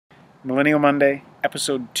Millennial Monday,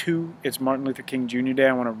 episode 2. It's Martin Luther King Jr. Day.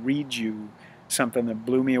 I want to read you something that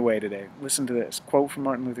blew me away today. Listen to this quote from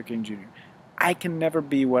Martin Luther King Jr. I can never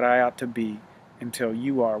be what I ought to be until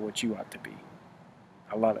you are what you ought to be.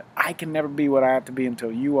 I love it. I can never be what I ought to be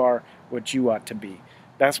until you are what you ought to be.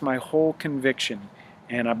 That's my whole conviction,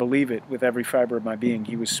 and I believe it with every fiber of my being.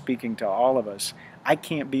 He was speaking to all of us. I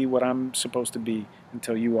can't be what I'm supposed to be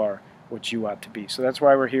until you are what you ought to be. So that's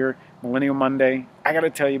why we're here, Millennial Monday. I got to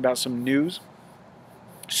tell you about some news.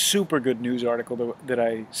 Super good news article that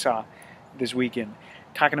I saw this weekend,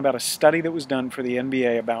 talking about a study that was done for the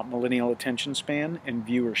NBA about millennial attention span and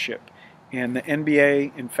viewership. And the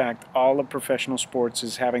NBA, in fact, all of professional sports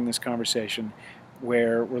is having this conversation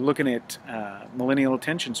where we're looking at millennial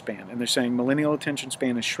attention span, and they're saying millennial attention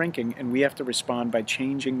span is shrinking, and we have to respond by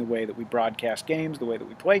changing the way that we broadcast games, the way that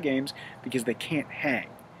we play games, because they can't hang.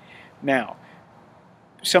 Now,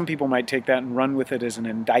 some people might take that and run with it as an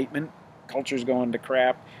indictment. Culture's going to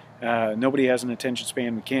crap. Nobody has an attention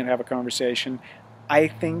span. We can't have a conversation. I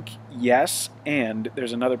think yes, and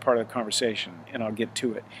there's another part of the conversation, and I'll get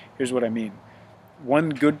to it. Here's what I mean. One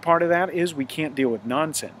good part of that is we can't deal with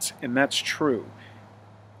nonsense, and that's true.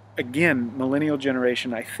 Again, millennial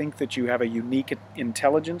generation, I think that you have a unique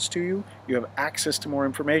intelligence to you. You have access to more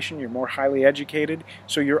information. You're more highly educated.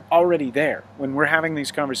 So you're already there. When we're having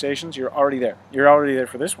these conversations, you're already there. You're already there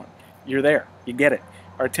for this one. You're there. You get it.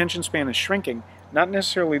 Our attention span is shrinking. Not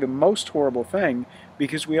necessarily the most horrible thing,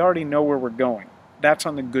 because we already know where we're going. That's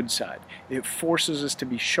on the good side. It forces us to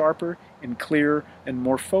be sharper and clearer and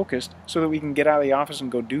more focused so that we can get out of the office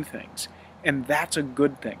and go do things. And that's a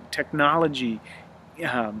good thing. Technology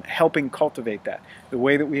helping cultivate that. The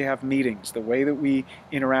way that we have meetings, the way that we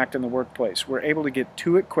interact in the workplace, we're able to get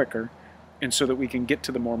to it quicker, and so that we can get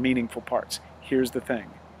to the more meaningful parts. Here's the thing.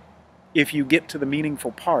 If you get to the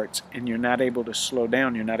meaningful parts and you're not able to slow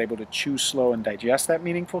down, you're not able to chew slow and digest that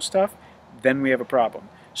meaningful stuff, then we have a problem.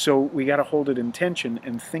 So we got to hold it in tension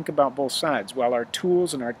and think about both sides. While our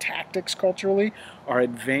tools and our tactics culturally are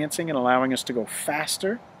advancing and allowing us to go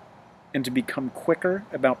faster and to become quicker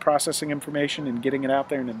about processing information and getting it out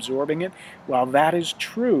there and absorbing it, while that is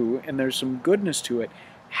true and there's some goodness to it,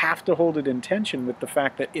 have to hold it in tension with the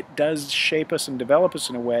fact that it does shape us and develop us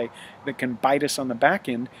in a way that can bite us on the back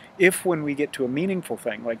end if, when we get to a meaningful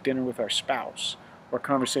thing like dinner with our spouse or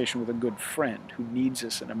conversation with a good friend who needs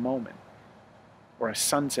us in a moment, or a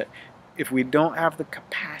sunset, if we don't have the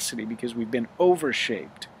capacity because we've been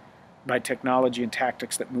overshaped by technology and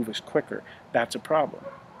tactics that move us quicker, that's a problem.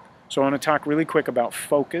 So I want to talk really quick about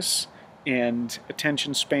focus and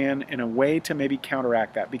attention span in a way to maybe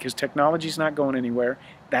counteract that, because technology is not going anywhere.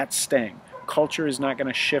 That's staying. Culture is not going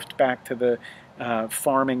to shift back to the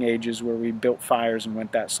farming ages where we built fires and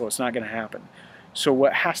went that slow. It's not going to happen. So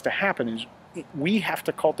what has to happen is we have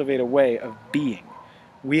to cultivate a way of being.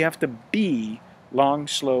 We have to be long,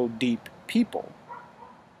 slow, deep people.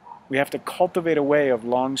 We have to cultivate a way of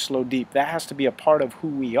long, slow, deep. That has to be a part of who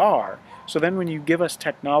we are. So then when you give us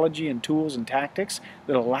technology and tools and tactics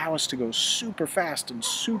that allow us to go super fast and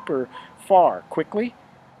super far quickly,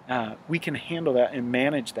 we can handle that and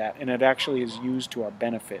manage that, and it actually is used to our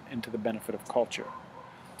benefit and to the benefit of culture.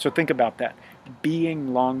 So think about that.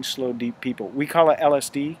 Being long, slow, deep people. We call it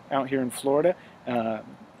LSD out here in Florida.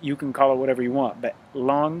 You can call it whatever you want, but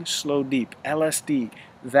long, slow, deep, LSD,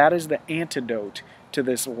 that is the antidote to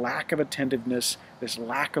this lack of attentiveness, this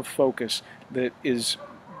lack of focus that is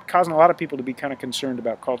causing a lot of people to be kind of concerned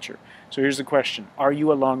about culture. So here's the question. Are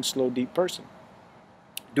you a long, slow, deep person?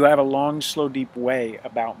 Do I have a long, slow, deep way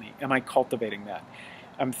about me? Am I cultivating that?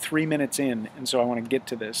 I'm 3 minutes in, and so I want to get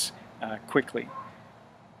to this quickly.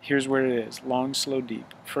 Here's where it is. Long, slow,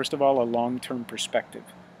 deep. First of all, a long-term perspective.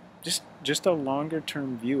 Just a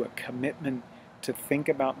longer-term view, a commitment to think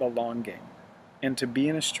about the long game and to be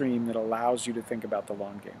in a stream that allows you to think about the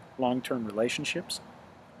long game. Long-term relationships,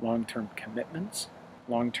 long-term commitments,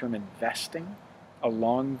 long-term investing, a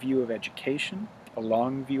long view of education, a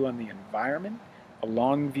long view on the environment, a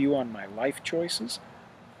long view on my life choices.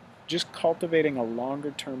 Just cultivating a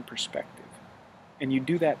longer-term perspective. And you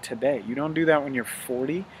do that today. You don't do that when you're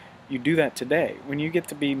 40. You do that today. When you get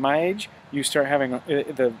to be my age, you start having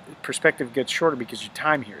the perspective gets shorter because your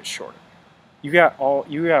time here is shorter. You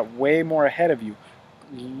got way more ahead of you.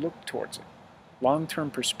 Look towards it.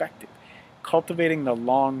 Long-term perspective. Cultivating the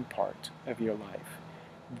long part of your life.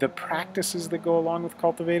 The practices that go along with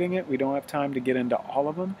cultivating it, we don't have time to get into all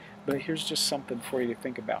of them, but here's just something for you to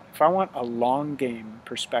think about. If I want a long game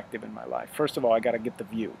perspective in my life, first of all, I got to get the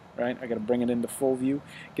view, right? I got to bring it into full view,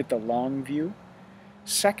 get the long view.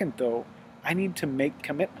 Second, though, I need to make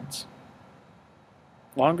commitments.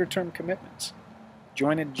 Longer term commitments.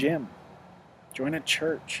 Join a gym. Join a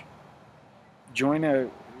church. Join the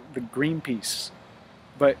Greenpeace.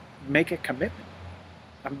 But make a commitment.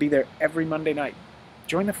 I'm going to be there every Monday night.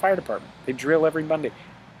 Join the fire department. They drill every Monday.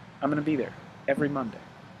 I'm going to be there every Monday.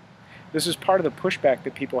 This is part of the pushback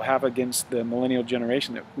that people have against the millennial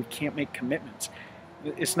generation, that we can't make commitments.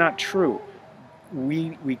 It's not true.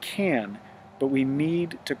 We can, but we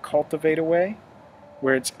need to cultivate a way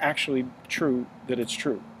where it's actually true that it's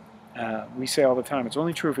true. We say all the time, it's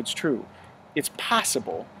only true if it's true. It's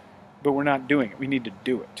possible, but we're not doing it. We need to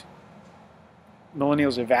do it.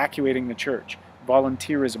 Millennials evacuating the church,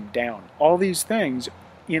 volunteerism down. All these things,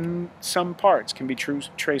 in some parts, can be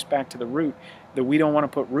traced back to the root that we don't want to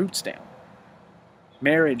put roots down.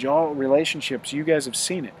 Marriage, all relationships, you guys have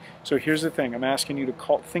seen it. So here's the thing. I'm asking you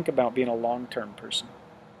to think about being a long-term person,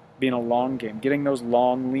 being a long game, getting those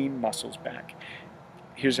long, lean muscles back.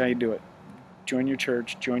 Here's how you do it. Join your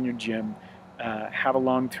church, join your gym, have a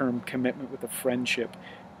long-term commitment with a friendship,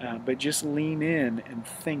 but just lean in and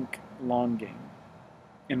think long game.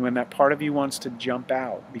 And when that part of you wants to jump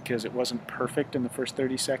out because it wasn't perfect in the first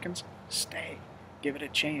 30 seconds, stay. Give it a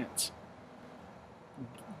chance.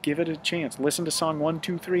 Give it a chance. Listen to song 1,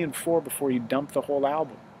 2, 3, and 4 before you dump the whole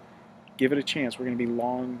album. Give it a chance. We're going to be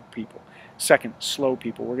long people. Second, slow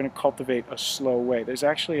people. We're going to cultivate a slow way. There's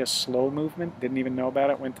actually a slow movement. Didn't even know about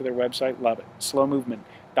it. Went to their website. Love it.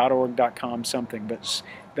 slowmovement.org.com something. But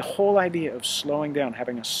the whole idea of slowing down,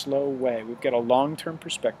 having a slow way. We've got a long-term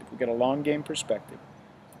perspective. We've got a long game perspective.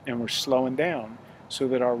 And we're slowing down so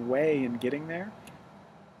that our way in getting there,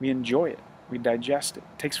 we enjoy it. We digest it.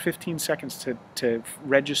 It takes 15 seconds to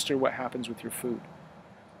register what happens with your food.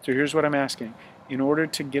 So here's what I'm asking. In order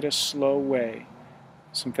to get a slow way,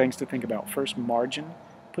 some things to think about. First, margin.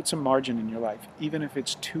 Put some margin in your life, even if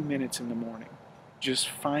it's 2 minutes in the morning. Just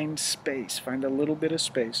find space. Find a little bit of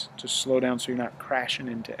space to slow down so you're not crashing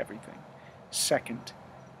into everything. Second,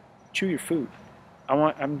 chew your food.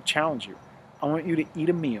 I'm challenge you. I want you to eat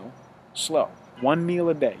a meal slow. 1 meal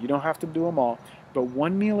a day. You don't have to do them all, but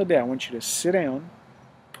 1 meal a day. I want you to sit down,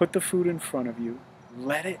 put the food in front of you,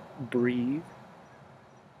 let it breathe,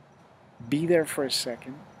 be there for a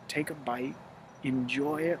second, take a bite,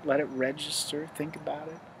 enjoy it, let it register, think about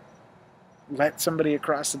it. Let somebody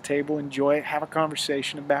across the table enjoy it, have a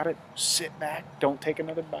conversation about it, sit back, don't take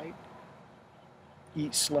another bite.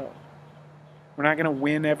 Eat slow. We're not going to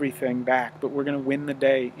win everything back, but we're going to win the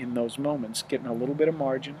day in those moments, getting a little bit of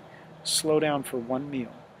margin, slow down for 1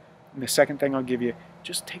 meal. And the second thing I'll give you,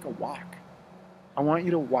 just take a walk. I want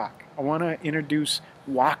you to walk. I want to introduce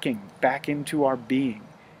walking back into our being.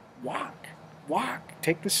 Walk,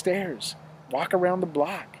 take the stairs, walk around the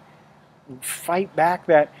block. Fight back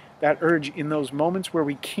that urge in those moments where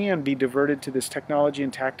we can be diverted to this technology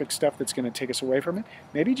and tactic stuff that's going to take us away from it.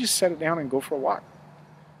 Maybe just set it down and go for a walk.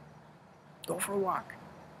 Go for a walk.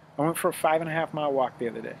 I went for a 5.5 mile walk the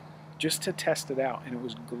other day just to test it out, and it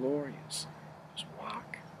was glorious. Just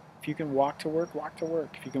walk. If you can walk to work, walk to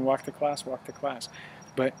work. If you can walk to class, walk to class.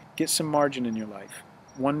 But get some margin in your life.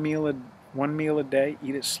 1 meal a day,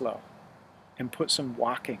 eat it slow. And put some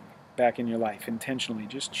walking back in your life intentionally.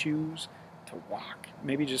 Just choose to walk.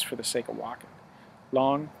 Maybe just for the sake of walking.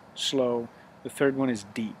 Long, slow. The third one is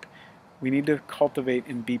deep. We need to cultivate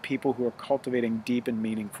and be people who are cultivating deep and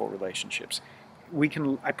meaningful relationships.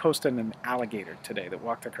 I posted an alligator today that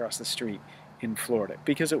walked across the street in Florida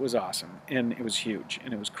because it was awesome and it was huge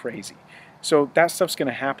and it was crazy. So that stuff's going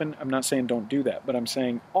to happen. I'm not saying don't do that, but I'm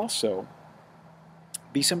saying also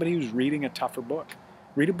be somebody who's reading a tougher book.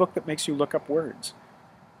 Read a book that makes you look up words.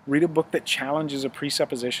 Read a book that challenges a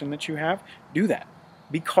presupposition that you have. Do that.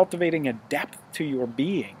 Be cultivating a depth to your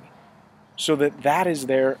being so that is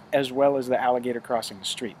there as well as the alligator crossing the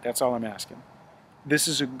street. That's all I'm asking. This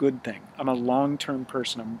is a good thing. I'm a long-term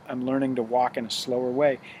person. I'm learning to walk in a slower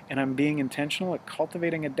way, and I'm being intentional at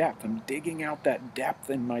cultivating a depth. I'm digging out that depth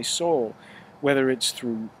in my soul, whether it's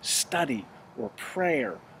through study or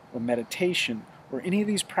prayer or meditation or any of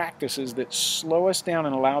these practices that slow us down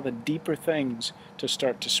and allow the deeper things to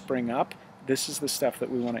start to spring up. This is the stuff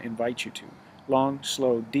that we want to invite you to. Long,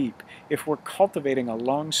 slow, deep. If we're cultivating a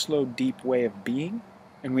long, slow, deep way of being,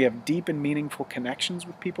 and we have deep and meaningful connections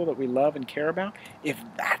with people that we love and care about, if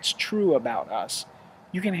that's true about us,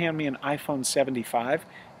 you can hand me an iPhone 75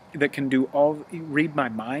 that can read my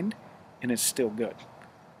mind, and it's still good.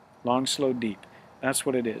 Long, slow, deep. That's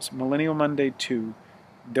what it is. Millennial Monday 2.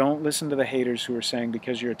 Don't listen to the haters who are saying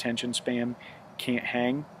because your attention span can't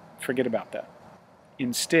hang. Forget about that.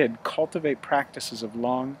 Instead, cultivate practices of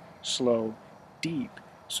long, slow, deep,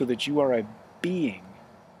 so that you are a being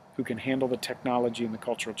who can handle the technology and the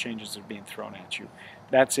cultural changes that are being thrown at you.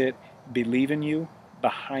 That's it. Believe in you,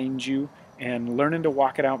 behind you and learning to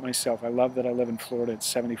walk it out myself. I love that I live in Florida. It's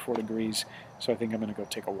 74 degrees, so I think I'm going to go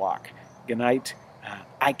take a walk. Good night.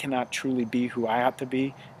 I cannot truly be who I ought to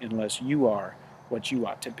be unless you are what you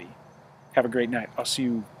ought to be. Have a great night. I'll see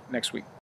you next week.